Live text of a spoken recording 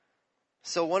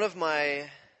So one of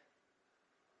my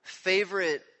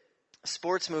favorite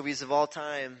sports movies of all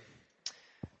time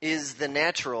is The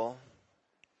Natural.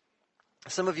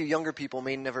 Some of you younger people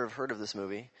may never have heard of this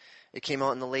movie. It came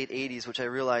out in the late 80s, which I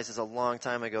realize is a long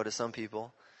time ago to some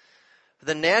people.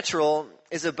 The Natural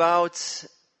is about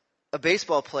a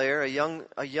baseball player, a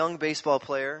young baseball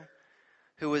player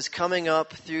who was coming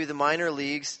up through the minor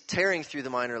leagues, tearing through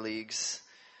the minor leagues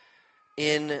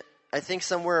in, I think,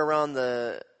 somewhere around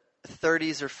the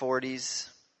 30s or 40s.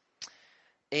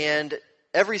 And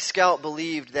every scout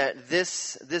believed that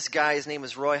this guy, his name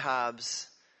was Roy Hobbs,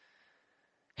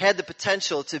 had the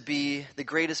potential to be the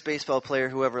greatest baseball player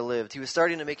who ever lived. He was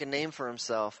starting to make a name for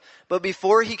himself. But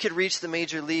before he could reach the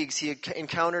major leagues, he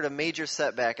encountered a major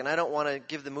setback. And I don't want to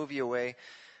give the movie away,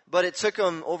 but it took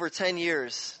him over 10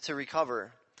 years to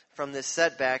recover from this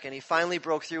setback. And he finally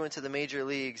broke through into the major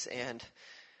leagues. And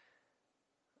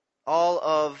all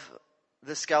of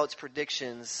the scouts'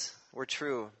 predictions were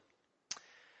true.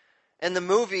 And the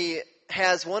movie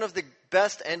has one of the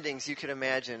best endings you could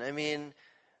imagine. I mean,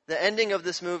 the ending of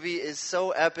this movie is so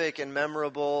epic and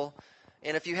memorable.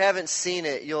 And if you haven't seen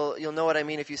it, you'll know what I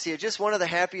mean if you see it. Just one of the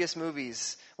happiest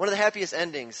movies, one of the happiest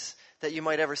endings that you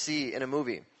might ever see in a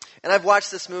movie. And I've watched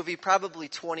this movie probably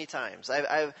 20 times.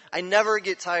 I never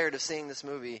get tired of seeing this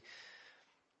movie.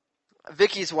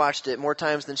 Vicky's watched it more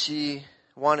times than she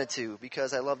wanted to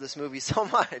because I love this movie so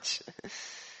much.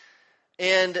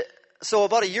 And so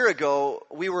about a year ago,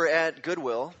 we were at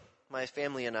Goodwill, my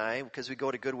family and I, because we go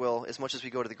to Goodwill as much as we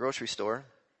go to the grocery store.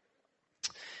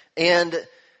 And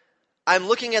I'm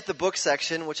looking at the book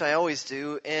section, which I always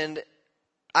do, and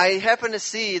I happen to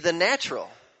see The Natural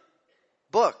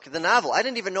book, the novel. I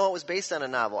didn't even know it was based on a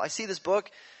novel. I see this book,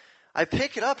 I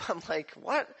pick it up, I'm like,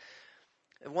 what?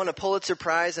 It won a Pulitzer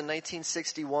Prize in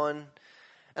 1961.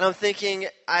 And I'm thinking,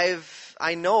 I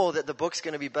know that the book's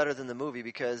going to be better than the movie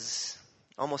because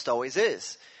almost always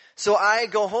is. So I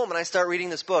go home and I start reading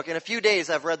this book. In a few days,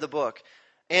 I've read the book,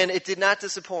 and it did not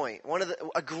disappoint.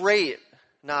 A great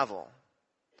novel.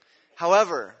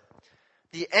 However,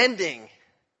 the ending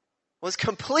was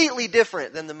completely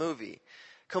different than the movie.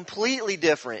 Completely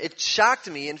different. It shocked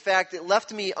me. In fact, it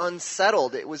left me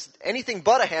unsettled. It was anything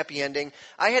but a happy ending.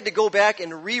 I had to go back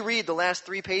and reread the last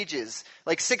 3 pages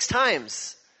like 6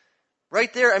 times.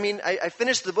 Right there, I mean, I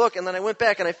finished the book, and then I went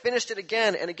back, and I finished it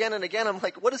again and again and again. I'm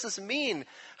like, what does this mean?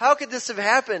 How could this have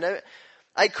happened?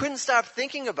 I couldn't stop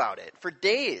thinking about it for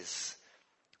days.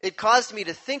 It caused me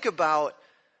to think about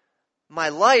my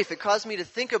life. It caused me to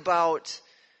think about,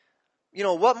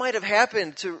 what might have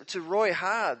happened to Roy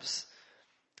Hobbs.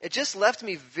 It just left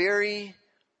me very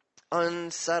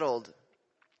unsettled.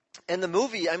 And the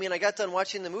movie, I got done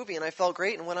watching the movie, and I felt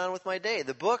great and went on with my day.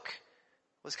 The book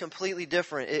was completely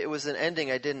different. It was an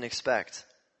ending I didn't expect.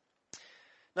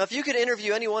 Now, if you could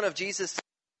interview any one of Jesus'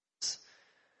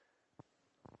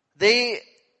 and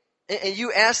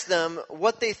you ask them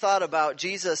what they thought about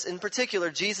Jesus, in particular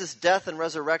Jesus' death and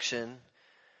resurrection,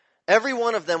 every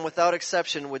one of them without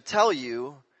exception would tell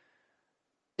you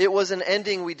it was an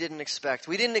ending we didn't expect.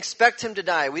 We didn't expect him to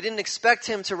die. We didn't expect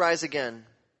him to rise again.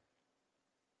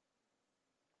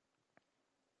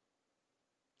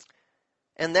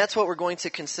 And that's what we're going to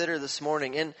consider this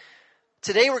morning. And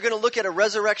today we're going to look at a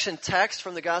resurrection text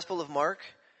from the Gospel of Mark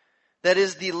that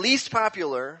is the least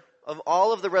popular of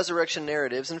all of the resurrection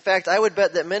narratives. In fact, I would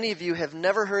bet that many of you have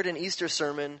never heard an Easter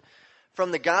sermon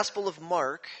from the Gospel of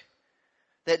Mark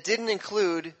that didn't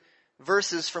include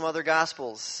verses from other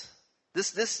Gospels.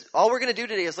 All we're going to do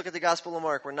today is look at the Gospel of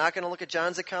Mark. We're not going to look at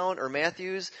John's account or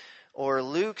Matthew's or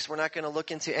Luke's. We're not going to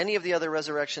look into any of the other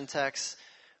resurrection texts.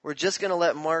 We're just going to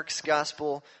let Mark's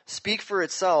gospel speak for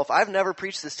itself. I've never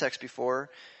preached this text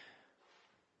before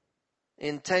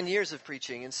in 10 years of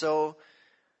preaching. And so,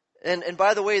 and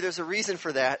by the way, there's a reason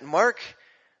for that.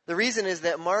 The reason is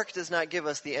that Mark does not give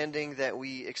us the ending that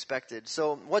we expected.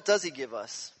 So what does he give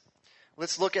us?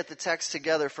 Let's look at the text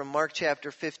together from Mark chapter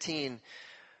 15.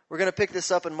 We're going to pick this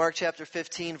up in Mark chapter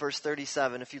 15, verse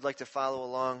 37, if you'd like to follow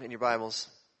along in your Bibles.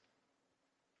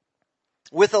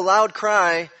 With a loud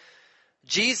cry,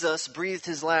 Jesus breathed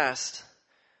his last.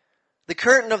 The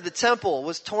curtain of the temple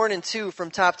was torn in two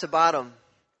from top to bottom.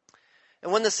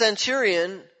 And when the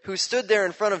centurion who stood there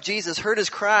in front of Jesus heard his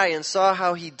cry and saw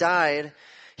how he died,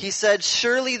 he said,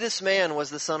 "Surely this man was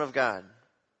the Son of God."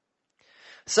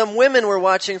 Some women were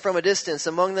watching from a distance.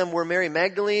 Among them were Mary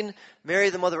Magdalene, Mary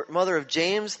the mother of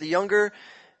James the younger,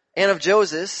 and of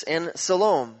Joseph, and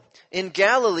Salome. In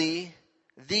Galilee,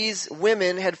 these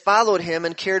women had followed him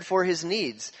and cared for his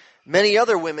needs. Many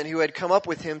other women who had come up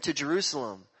with him to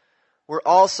Jerusalem were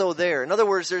also there. In other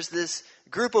words, there's this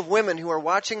group of women who are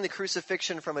watching the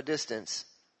crucifixion from a distance,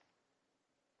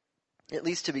 at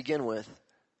least to begin with.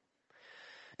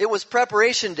 It was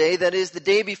preparation day, that is, the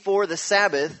day before the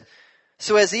Sabbath.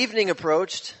 So as evening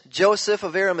approached, Joseph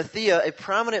of Arimathea, a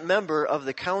prominent member of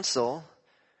the council,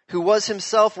 who was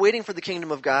himself waiting for the kingdom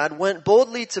of God, went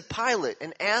boldly to Pilate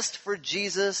and asked for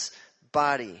Jesus'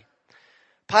 body.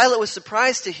 Pilate was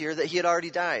surprised to hear that he had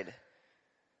already died.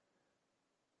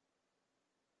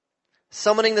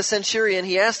 Summoning the centurion,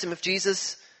 he asked him if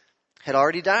Jesus had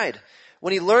already died.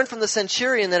 When he learned from the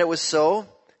centurion that it was so,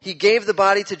 he gave the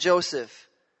body to Joseph.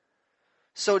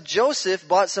 So Joseph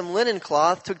bought some linen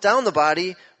cloth, took down the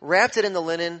body, wrapped it in the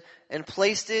linen, and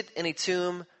placed it in a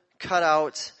tomb cut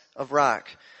out of rock.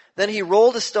 Then he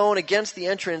rolled a stone against the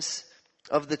entrance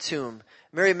of the tomb.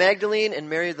 Mary Magdalene and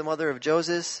Mary, the mother of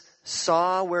Joseph,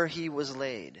 saw where he was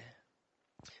laid.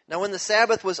 Now when the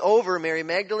Sabbath was over, Mary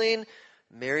Magdalene,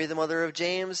 Mary, the mother of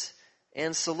James,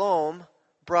 and Salome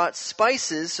brought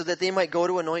spices so that they might go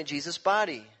to anoint Jesus'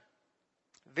 body.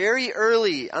 Very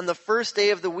early on the first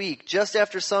day of the week, just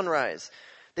after sunrise,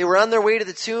 they were on their way to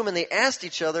the tomb and they asked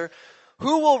each other,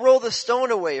 "Who will roll the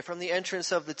stone away from the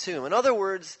entrance of the tomb?" In other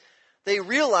words, they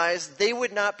realized they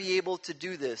would not be able to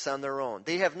do this on their own.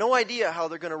 They have no idea how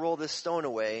they're going to roll this stone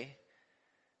away,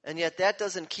 and yet that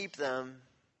doesn't keep them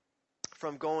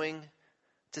from going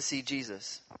to see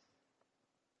Jesus.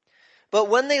 But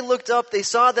when they looked up, they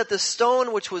saw that the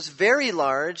stone, which was very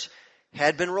large,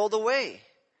 had been rolled away.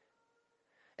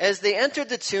 As they entered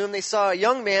the tomb, they saw a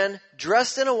young man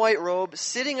dressed in a white robe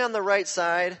sitting on the right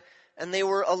side, and they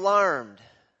were alarmed.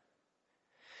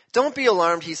 "Don't be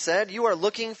alarmed," he said. "You are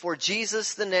looking for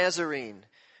Jesus the Nazarene,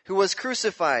 who was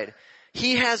crucified.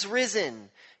 He has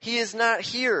risen. He is not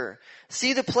here.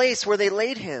 See the place where they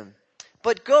laid him.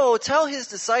 But go, tell his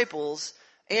disciples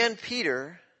and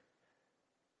Peter,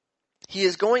 he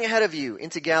is going ahead of you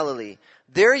into Galilee.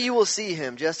 There you will see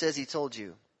him, just as he told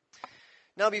you."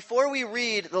 Now, before we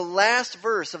read the last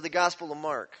verse of the Gospel of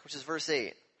Mark, which is verse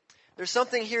 8, there's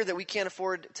something here that we can't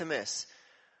afford to miss.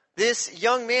 This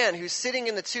young man who's sitting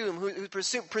in the tomb, who's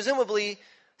presumably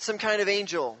some kind of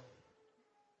angel,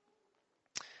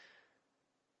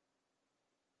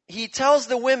 he tells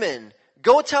the women,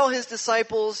 "Go tell his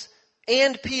disciples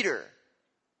and Peter."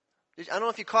 I don't know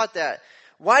if you caught that.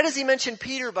 Why does he mention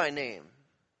Peter by name?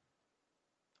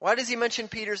 Why does he mention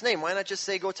Peter's name? Why not just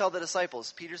say, "Go tell the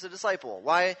disciples"? Peter's a disciple.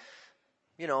 Why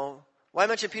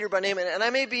mention Peter by name? And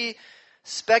I may be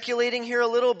speculating here a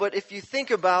little, but if you think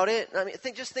about it,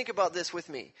 just think about this with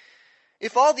me.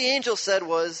 If all the angel said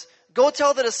was, "Go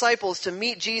tell the disciples to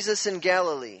meet Jesus in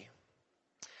Galilee,"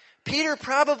 Peter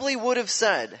probably would have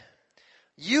said,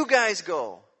 "You guys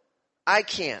go. I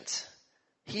can't.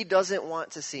 He doesn't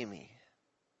want to see me."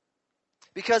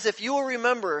 Because if you will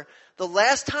remember, the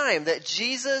last time that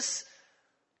Jesus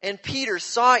and Peter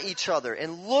saw each other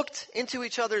and looked into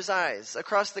each other's eyes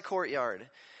across the courtyard,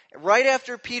 right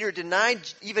after Peter denied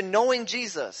even knowing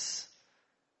Jesus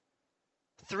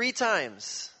 3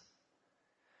 times,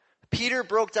 Peter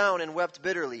broke down and wept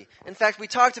bitterly. In fact, we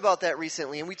talked about that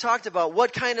recently, and we talked about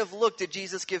what kind of look did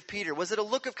Jesus give Peter. Was it a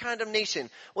look of condemnation?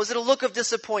 Was it a look of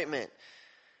disappointment?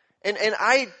 And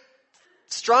I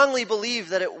strongly believe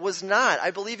that it was not.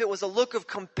 I believe it was a look of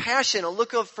compassion, a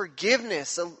look of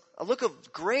forgiveness, a look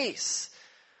of grace.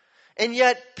 And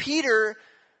yet Peter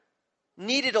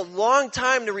needed a long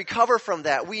time to recover from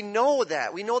that. We know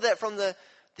that. We know that from the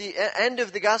end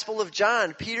of the Gospel of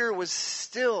John. Peter was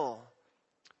still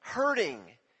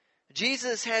hurting.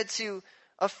 Jesus had to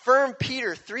affirm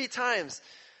Peter 3 times.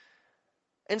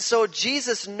 And so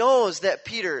Jesus knows that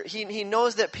Peter, he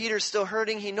knows that Peter's still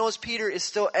hurting. He knows Peter is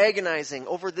still agonizing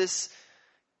over this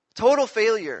total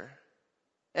failure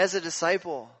as a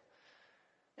disciple.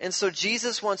 And so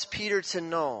Jesus wants Peter to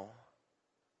know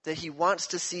that he wants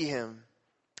to see him.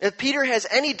 If Peter has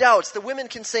any doubts, the women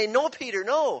can say, "No, Peter,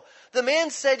 no. The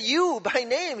man said you by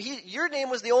name. Your name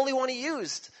was the only one he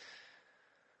used."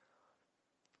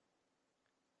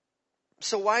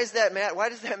 So why does that matter?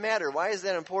 Why is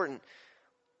that important?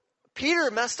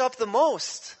 Peter messed up the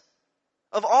most.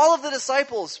 Of all of the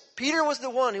disciples, Peter was the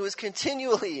one who was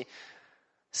continually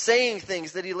saying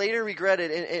things that he later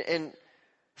regretted and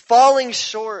falling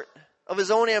short of his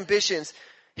own ambitions.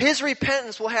 His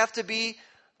repentance will have to be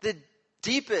the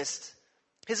deepest.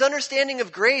 His understanding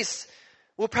of grace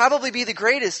will probably be the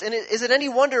greatest. And is it any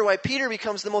wonder why Peter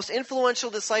becomes the most influential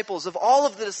disciples of all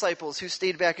of the disciples who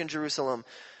stayed back in Jerusalem?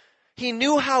 He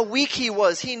knew how weak he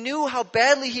was. He knew how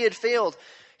badly he had failed.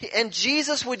 And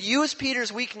Jesus would use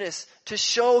Peter's weakness to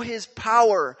show his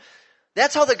power.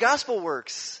 That's how the gospel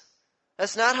works.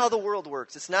 That's not how the world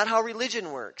works. It's not how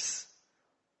religion works.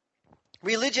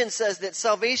 Religion says that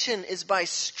salvation is by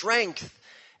strength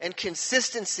and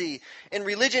consistency. And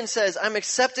religion says I'm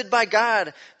accepted by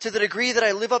God to the degree that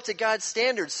I live up to God's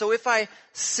standards. So if I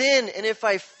sin and if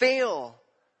I fail,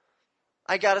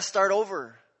 I got to start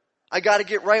over. I got to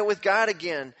get right with God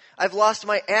again. I've lost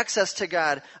my access to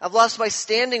God. I've lost my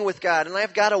standing with God, and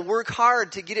I've got to work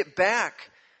hard to get it back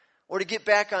or to get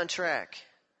back on track.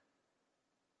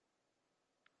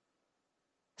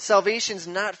 Salvation's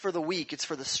not for the weak, it's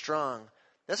for the strong.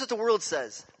 That's what the world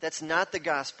says. That's not the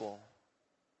gospel.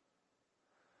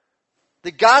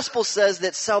 The gospel says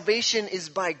that salvation is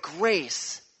by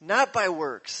grace, not by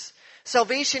works.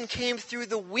 Salvation came through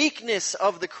the weakness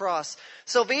of the cross.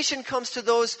 Salvation comes to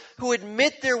those who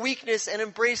admit their weakness and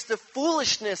embrace the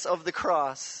foolishness of the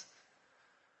cross.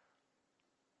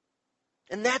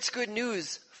 And that's good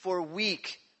news for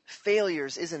weak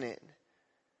failures, isn't it?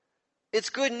 It's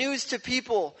good news to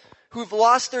people who've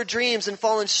lost their dreams and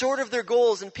fallen short of their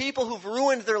goals, and people who've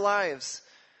ruined their lives.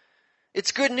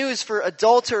 It's good news for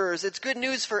adulterers. It's good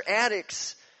news for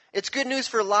addicts. It's good news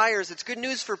for liars. It's good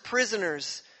news for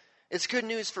prisoners. It's good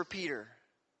news for Peter.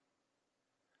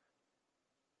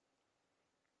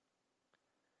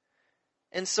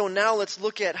 And so now let's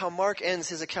look at how Mark ends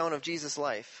his account of Jesus'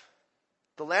 life.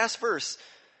 The last verse.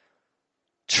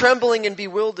 Trembling and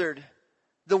bewildered,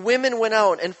 the women went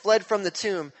out and fled from the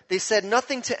tomb. They said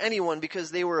nothing to anyone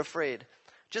because they were afraid.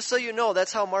 Just so you know,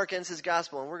 that's how Mark ends his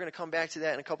gospel, and we're going to come back to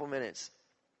that in a couple minutes.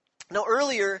 Now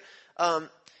earlier,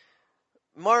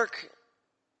 Mark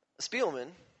Spielman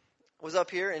was up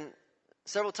here, and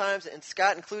several times, and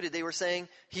Scott included, they were saying,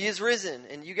 he is risen.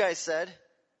 And you guys said,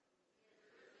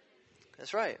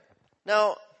 that's right.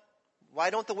 Now,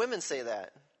 why don't the women say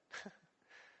that?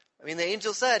 I mean, the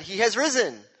angel said, he has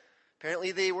risen.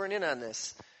 Apparently they weren't in on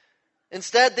this.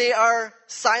 Instead, they are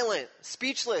silent,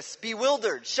 speechless,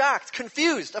 bewildered, shocked,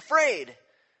 confused, afraid.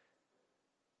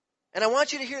 And I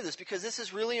want you to hear this because this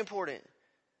is really important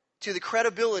to the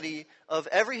credibility of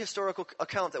every historical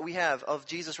account that we have of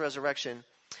Jesus' resurrection.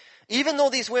 Even though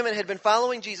these women had been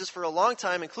following Jesus for a long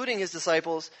time, including his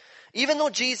disciples, even though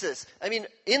Jesus,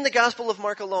 in the Gospel of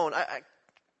Mark alone, I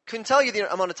couldn't tell you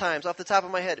the amount of times off the top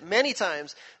of my head, many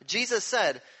times, Jesus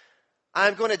said,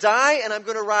 I'm going to die and I'm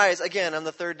going to rise again on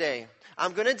the third day.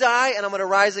 I'm going to die and I'm going to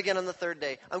rise again on the third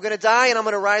day. I'm going to die and I'm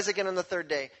going to rise again on the third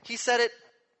day. He said it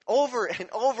over and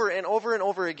over and over and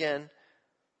over again.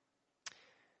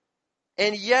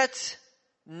 And yet,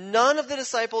 none of the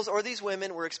disciples or these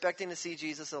women were expecting to see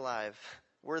Jesus alive,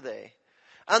 were they?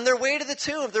 On their way to the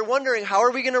tomb, they're wondering, how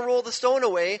are we going to roll the stone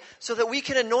away so that we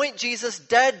can anoint Jesus'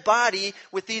 dead body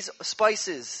with these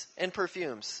spices and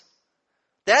perfumes?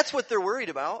 That's what they're worried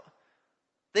about.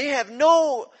 They have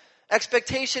no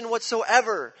expectation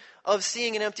whatsoever of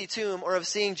seeing an empty tomb or of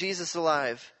seeing Jesus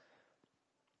alive.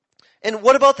 And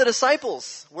what about the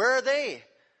disciples? Where are they?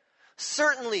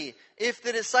 Certainly, if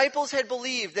the disciples had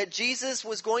believed that Jesus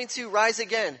was going to rise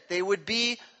again, they would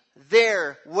be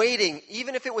there, waiting,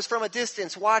 even if it was from a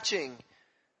distance, watching.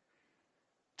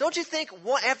 Don't you think,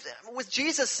 with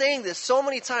Jesus saying this so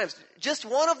many times, just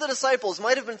one of the disciples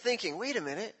might have been thinking, wait a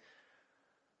minute.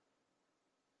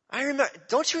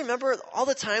 Don't you remember all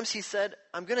the times he said,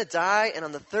 I'm going to die and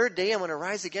on the third day I'm going to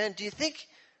rise again? Do you think,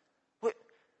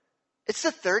 it's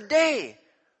the third day.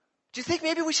 Do you think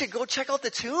maybe we should go check out the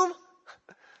tomb?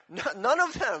 None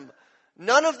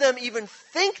of them even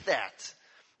think that.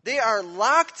 They are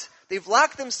locked. They've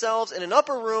locked themselves in an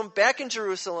upper room back in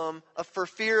Jerusalem for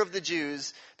fear of the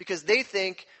Jews because they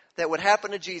think that what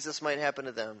happened to Jesus might happen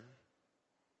to them.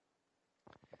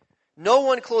 No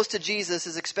one close to Jesus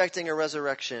is expecting a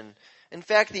resurrection. In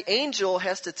fact, the angel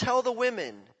has to tell the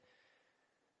women,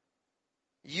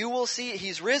 you will see,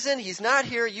 he's risen, he's not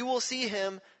here, you will see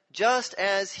him just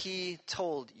as he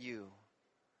told you.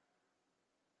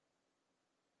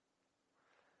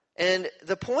 And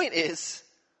the point is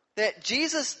that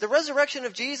Jesus, the resurrection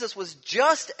of Jesus was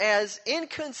just as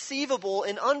inconceivable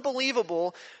and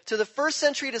unbelievable to the first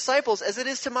century disciples as it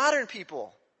is to modern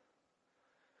people.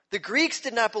 The Greeks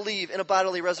did not believe in a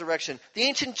bodily resurrection. The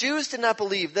ancient Jews did not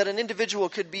believe that an individual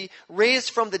could be raised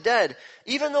from the dead.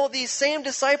 Even though these same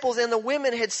disciples and the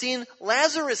women had seen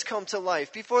Lazarus come to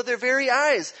life before their very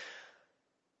eyes,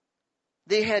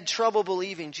 they had trouble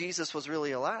believing Jesus was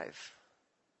really alive.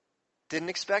 Didn't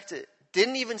expect it.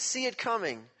 Didn't even see it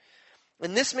coming.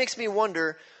 And this makes me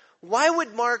wonder, why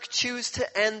would Mark choose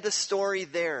to end the story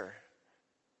there?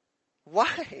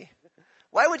 Why?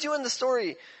 Why would you end the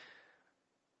story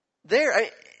there?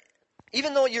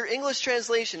 Even though your English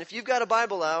translation, if you've got a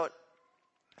Bible out,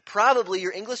 probably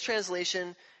your English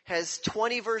translation has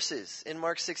 20 verses in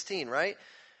Mark 16, right?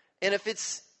 And if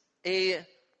it's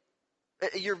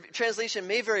your translation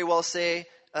may very well say,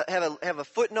 have a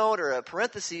footnote or a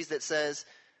parenthesis that says,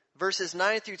 verses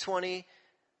 9 through 20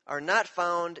 are not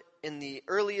found in the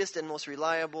earliest and most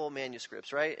reliable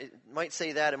manuscripts, right? It might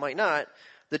say that, it might not.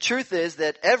 The truth is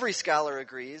that every scholar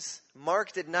agrees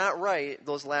Mark did not write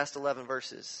those last 11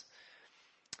 verses.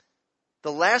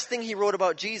 The last thing he wrote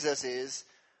about Jesus is,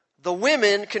 the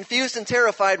women, confused and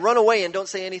terrified, run away and don't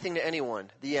say anything to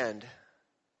anyone. The end.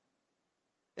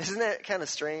 Isn't that kind of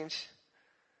strange?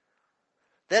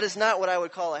 That is not what I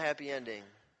would call a happy ending.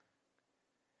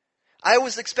 I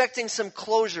was expecting some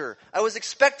closure. I was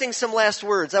expecting some last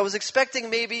words. I was expecting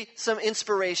maybe some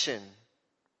inspiration.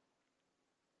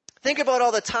 Think about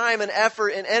all the time and effort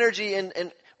and energy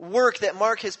and work that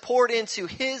Mark has poured into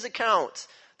his account,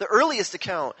 the earliest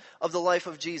account of the life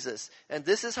of Jesus. And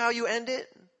this is how you end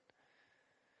it?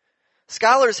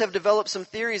 Scholars have developed some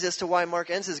theories as to why Mark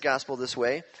ends his gospel this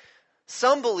way.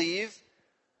 Some believe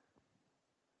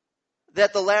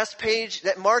that the last page,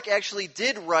 that Mark actually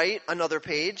did write another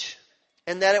page,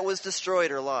 and that it was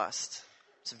destroyed or lost.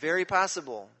 It's very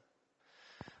possible.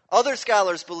 Other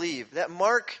scholars believe that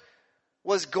Mark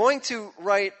was going to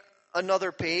write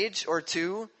another page or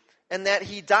two, and that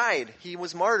he died. He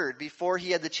was martyred before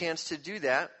he had the chance to do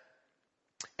that.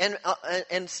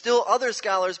 And still other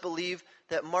scholars believe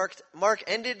that Mark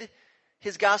ended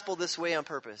his gospel this way on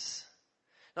purpose.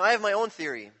 Now I have my own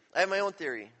theory.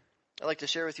 I'd like to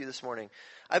share with you this morning.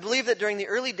 I believe that during the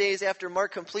early days after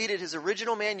Mark completed his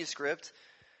original manuscript,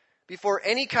 before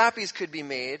any copies could be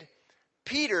made,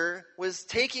 Peter was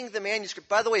taking the manuscript.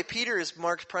 By the way, Peter is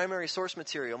Mark's primary source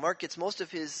material. Mark gets most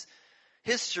of his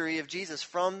history of Jesus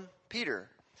from Peter.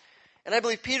 And I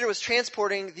believe Peter was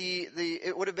transporting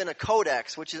it would have been a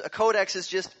codex, a codex is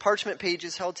just parchment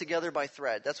pages held together by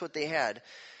thread. That's what they had.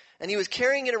 And he was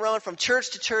carrying it around from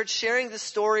church to church, sharing this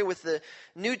story with the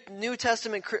New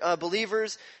Testament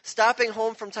believers, stopping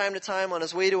home from time to time on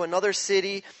his way to another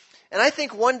city. And I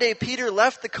think one day Peter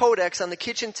left the codex on the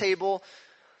kitchen table,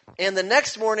 and the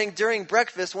next morning during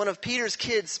breakfast, one of Peter's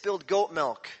kids spilled goat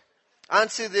milk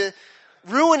onto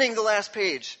ruining the last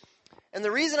page. And the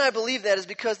reason I believe that is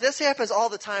because this happens all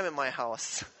the time in my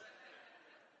house.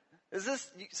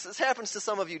 This happens to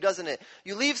some of you, doesn't it?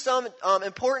 You leave some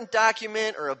important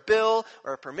document or a bill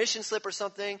or a permission slip or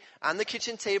something on the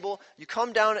kitchen table. You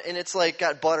come down and it's like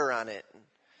got butter on it.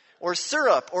 Or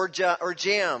syrup or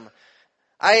jam.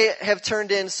 I have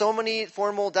turned in so many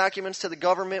formal documents to the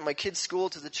government, my kids' school,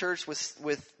 to the church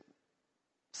with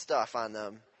stuff on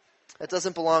them. That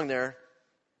doesn't belong there.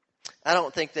 I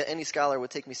don't think that any scholar would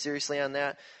take me seriously on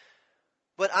that.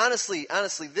 But honestly,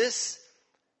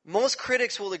 most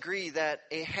critics will agree that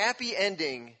a happy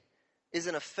ending is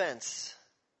an offense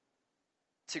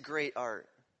to great art.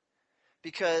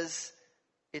 Because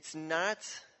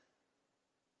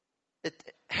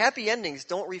happy endings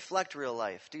don't reflect real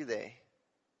life, do they?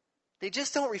 They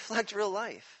just don't reflect real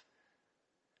life.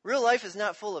 Real life is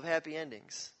not full of happy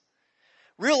endings.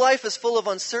 Real life is full of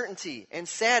uncertainty and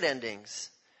sad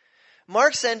endings.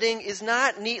 Mark's ending is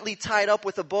not neatly tied up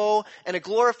with a bow and a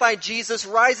glorified Jesus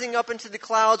rising up into the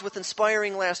clouds with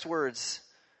inspiring last words.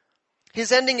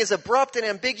 His ending is abrupt and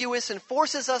ambiguous and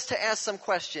forces us to ask some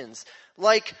questions,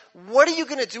 like, what are you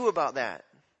going to do about that?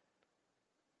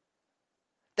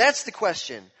 That's the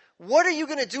question. What are you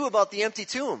going to do about the empty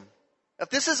tomb? If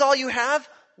this is all you have,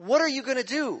 what are you going to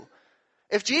do?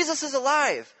 If Jesus is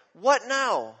alive, what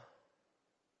now?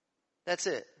 That's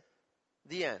it.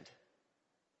 The end.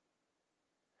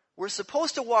 We're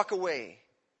supposed to walk away,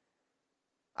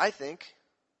 I think,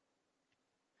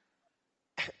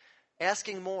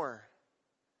 asking more.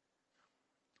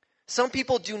 Some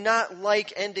people do not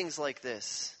like endings like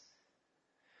this.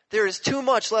 There is too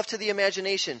much left to the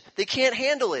imagination. They can't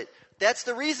handle it. That's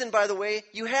the reason, by the way,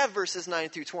 you have verses 9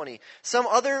 through 20. Some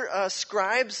other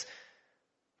scribes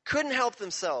couldn't help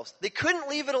themselves. They couldn't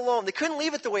leave it alone. They couldn't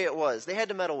leave it the way it was. They had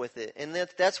to meddle with it. And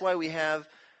that's why we have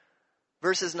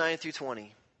verses 9 through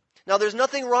 20. Now, there's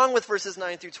nothing wrong with verses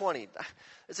 9 through 20.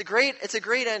 It's a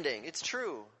great ending. It's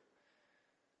true.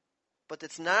 But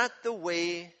it's not the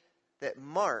way that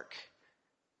Mark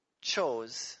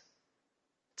chose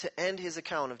to end his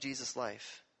account of Jesus'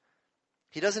 life.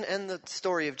 He doesn't end the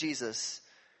story of Jesus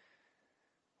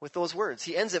with those words.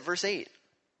 He ends at verse 8.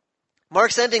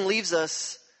 Mark's ending leaves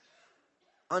us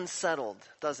unsettled,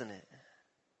 doesn't it?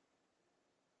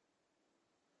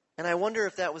 And I wonder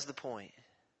if that was the point.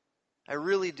 I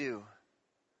really do.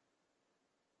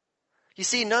 You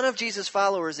see, none of Jesus'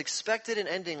 followers expected an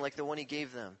ending like the one he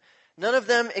gave them. None of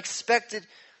them expected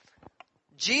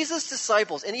Jesus'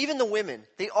 disciples, and even the women,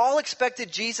 they all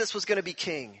expected Jesus was going to be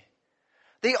king.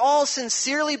 They all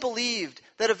sincerely believed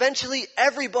that eventually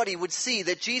everybody would see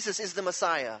that Jesus is the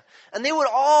Messiah. And they would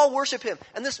all worship him.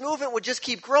 And this movement would just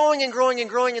keep growing and growing and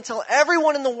growing until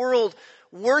everyone in the world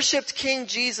worshiped King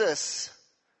Jesus.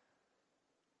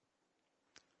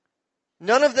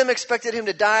 None of them expected him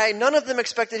to die. None of them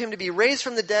expected him to be raised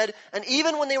from the dead. And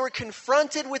even when they were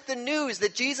confronted with the news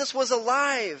that Jesus was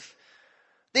alive,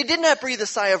 they did not breathe a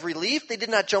sigh of relief. They did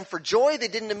not jump for joy. They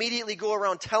didn't immediately go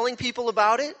around telling people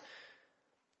about it.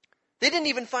 They didn't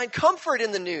even find comfort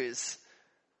in the news.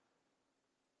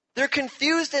 They're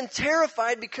confused and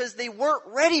terrified because they weren't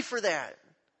ready for that.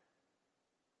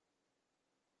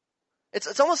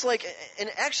 It's almost like, and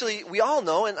actually we all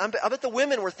know, and I bet the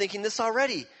women were thinking this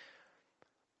already.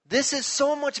 This is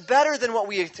so much better than what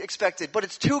we expected, but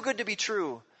it's too good to be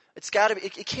true. It's got to be.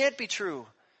 It can't be true.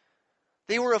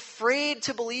 They were afraid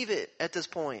to believe it at this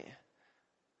point.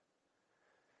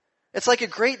 It's like a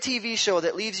great TV show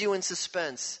that leaves you in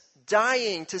suspense,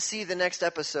 dying to see the next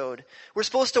episode. We're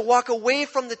supposed to walk away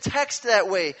from the text that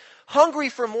way, hungry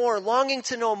for more, longing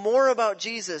to know more about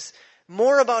Jesus,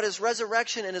 more about his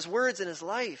resurrection and his words and his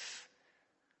life.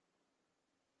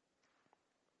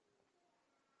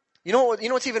 You know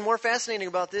what's even more fascinating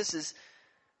about this is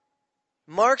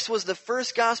Mark's was the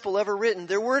first gospel ever written.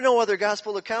 There were no other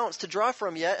gospel accounts to draw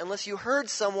from yet unless you heard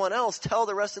someone else tell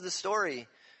the rest of the story.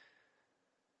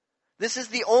 This is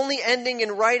the only ending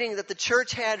in writing that the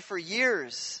church had for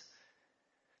years.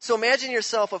 So imagine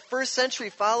yourself, a first century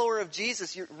follower of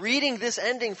Jesus. You're reading this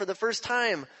ending for the first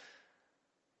time.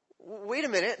 Wait a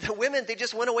minute. The women, they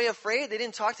just went away afraid. They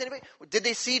didn't talk to anybody. Did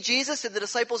they see Jesus? Did the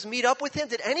disciples meet up with him?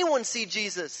 Did anyone see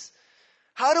Jesus?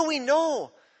 How do we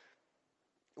know?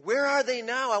 Where are they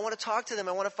now? I want to talk to them.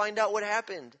 I want to find out what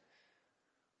happened.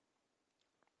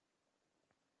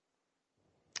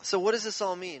 So what does this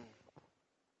all mean?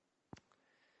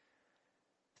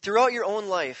 Throughout your own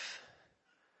life,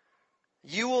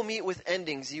 you will meet with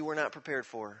endings you were not prepared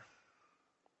for.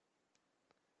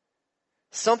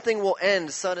 Something will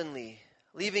end suddenly,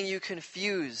 leaving you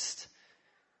confused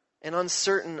and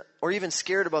uncertain or even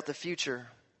scared about the future.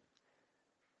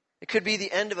 It could be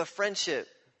the end of a friendship.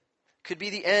 It could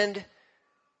be the end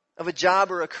of a job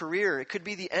or a career. It could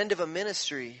be the end of a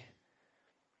ministry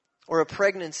or a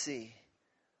pregnancy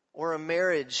or a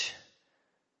marriage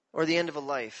or the end of a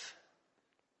life.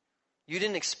 You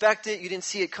didn't expect it. You didn't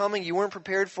see it coming. You weren't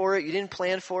prepared for it. You didn't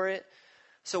plan for it.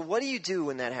 So what do you do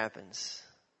when that happens?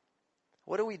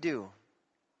 What do we do?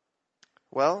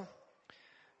 Well,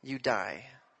 you die.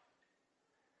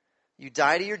 You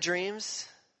die to your dreams.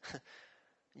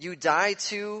 You die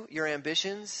to your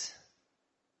ambitions.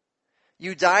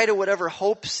 You die to whatever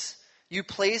hopes you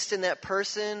placed in that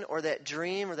person or that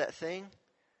dream or that thing.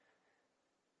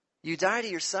 You die to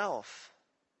yourself.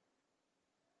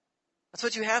 That's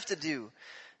what you have to do.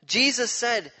 Jesus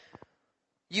said,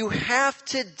 you have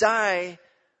to die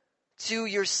to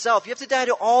yourself. You have to die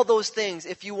to all those things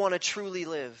if you want to truly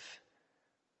live.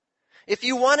 If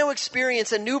you want to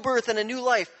experience a new birth and a new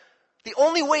life, the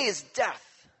only way is death.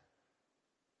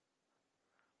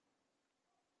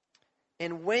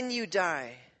 And when you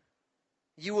die,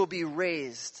 you will be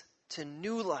raised to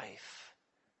new life.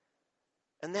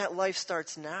 And that life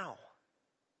starts now.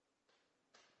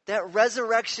 That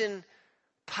resurrection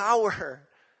power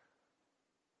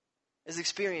is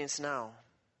experienced now.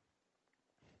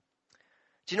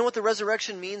 Do you know what the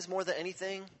resurrection means more than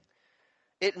anything?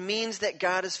 It means that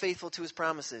God is faithful to his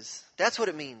promises. That's what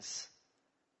it means.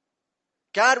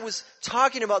 God was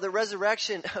talking about the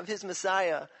resurrection of his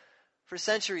Messiah for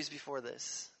centuries before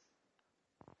this.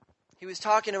 He was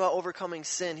talking about overcoming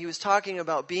sin. He was talking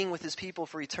about being with his people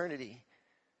for eternity.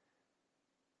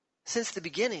 Since the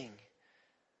beginning.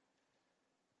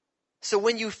 So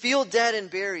when you feel dead and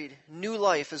buried, new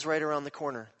life is right around the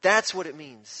corner. That's what it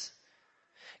means.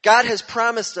 God has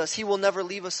promised us he will never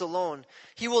leave us alone.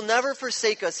 He will never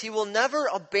forsake us. He will never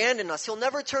abandon us. He'll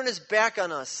never turn his back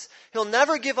on us. He'll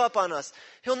never give up on us.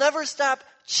 He'll never stop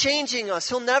changing us.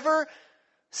 He'll never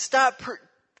stop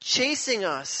chasing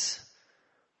us.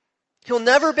 He'll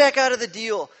never back out of the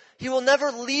deal. He will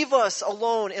never leave us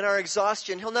alone in our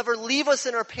exhaustion. He'll never leave us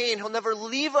in our pain. He'll never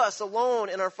leave us alone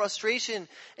in our frustration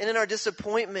and in our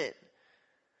disappointment.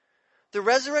 The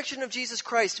resurrection of Jesus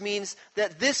Christ means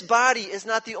that this body is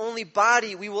not the only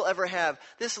body we will ever have.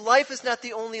 This life is not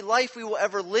the only life we will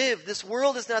ever live. This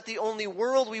world is not the only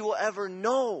world we will ever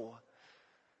know.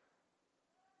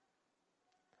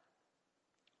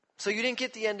 So you didn't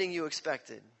get the ending you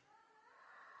expected.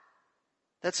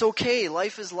 That's okay.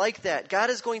 Life is like that. God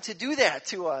is going to do that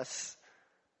to us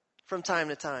from time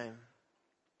to time.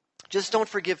 Just don't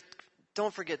forget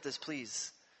this,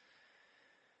 please.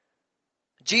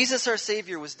 Jesus, our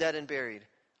Savior, was dead and buried.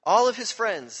 All of his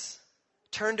friends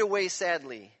turned away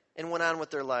sadly and went on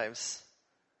with their lives.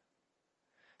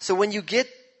 So when you get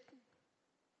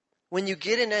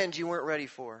an end you weren't ready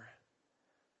for,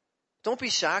 don't be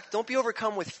shocked. Don't be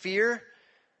overcome with fear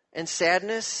and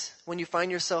sadness when you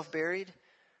find yourself buried,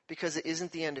 because it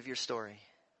isn't the end of your story.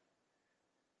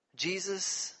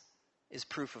 Jesus is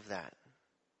proof of that.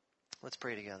 Let's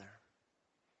pray together.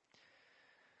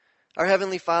 Our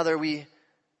Heavenly Father, we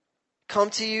come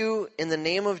to you in the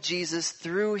name of Jesus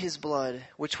through his blood,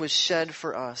 which was shed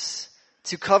for us,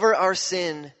 to cover our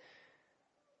sin,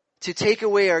 to take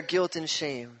away our guilt and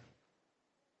shame,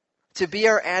 to be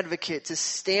our advocate, to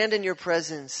stand in your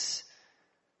presence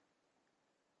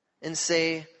and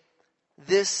say,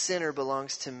 this sinner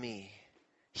belongs to me.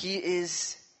 He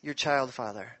is your child,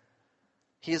 Father.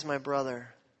 He is my brother.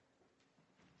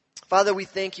 Father, we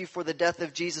thank you for the death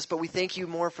of Jesus, but we thank you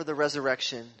more for the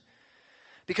resurrection.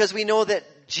 Because we know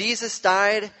that Jesus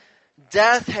died,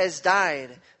 death has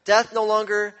died. Death no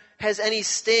longer has any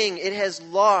sting. It has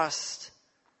lost.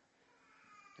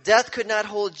 Death could not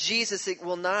hold Jesus. It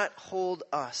will not hold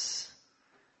us.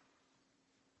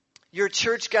 Your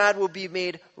church, God, will be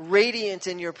made radiant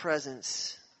in your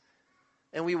presence,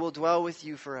 and we will dwell with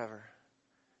you forever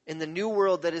in the new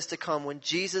world that is to come, when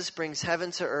Jesus brings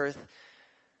heaven to earth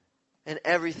and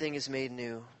everything is made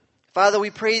new. Father,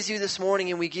 we praise you this morning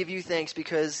and we give you thanks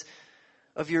because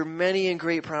of your many and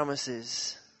great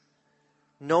promises,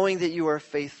 knowing that you are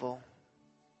faithful.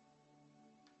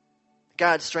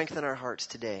 God, strengthen our hearts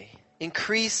today.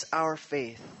 Increase our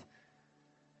faith.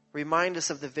 Remind us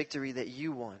of the victory that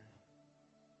you won,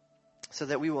 so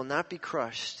that we will not be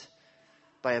crushed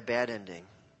by a bad ending.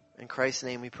 In Christ's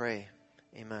name we pray.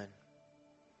 Amen.